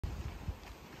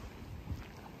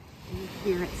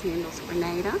here at Sandals,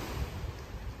 Grenada.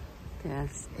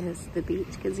 This is the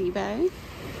beach gazebo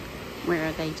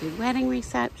where they do wedding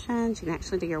receptions. You can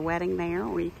actually do your wedding there,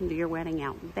 or you can do your wedding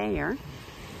out there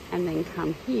and then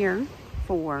come here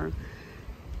for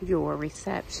your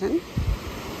reception.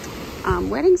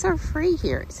 Weddings are free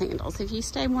here at Sandals. If you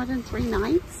stay more than 3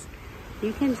 nights,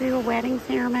 you can do a wedding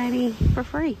ceremony for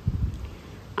free.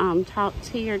 Talk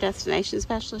to your destination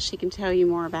specialist. She can tell you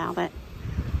more about it.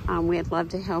 We'd love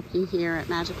to help you here at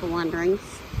Magical Wanderings.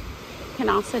 You can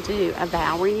also do a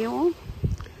vow renewal.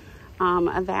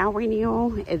 A vow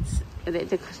renewal, it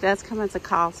does come as a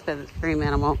cost, but it's very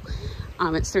minimal.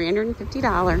 It's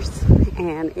 $350,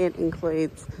 and it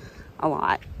includes a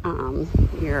lot.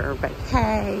 Your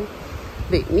bouquet,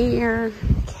 boutonniere,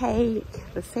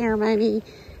 cake, the ceremony,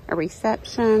 a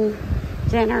reception,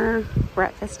 dinner,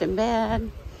 breakfast in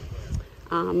bed,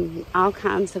 all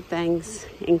kinds of things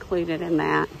included in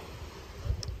that.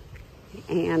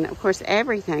 And of course,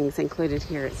 everything's included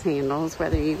here at Sandals,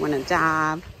 whether you want to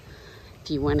dive,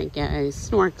 if you want to go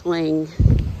snorkeling,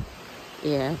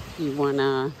 if you want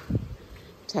to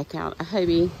take out a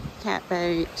Hobie cat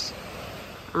boat,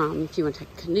 if you want to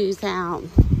take canoes out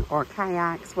or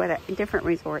kayaks, whatever. Different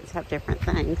resorts have different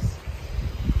things.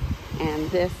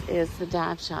 And this is the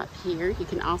dive shop here. You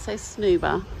can also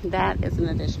snuba. That is an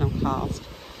additional cost.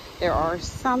 There are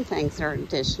some things that are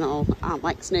additional,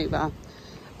 like snuba.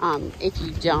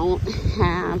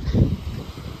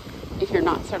 If you're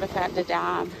not certified to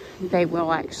dive, they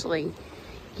will actually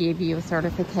give you a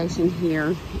certification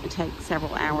here. It takes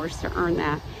several hours to earn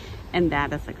that, and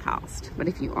that is a cost. But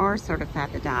if you are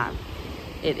certified to dive,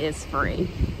 it is free.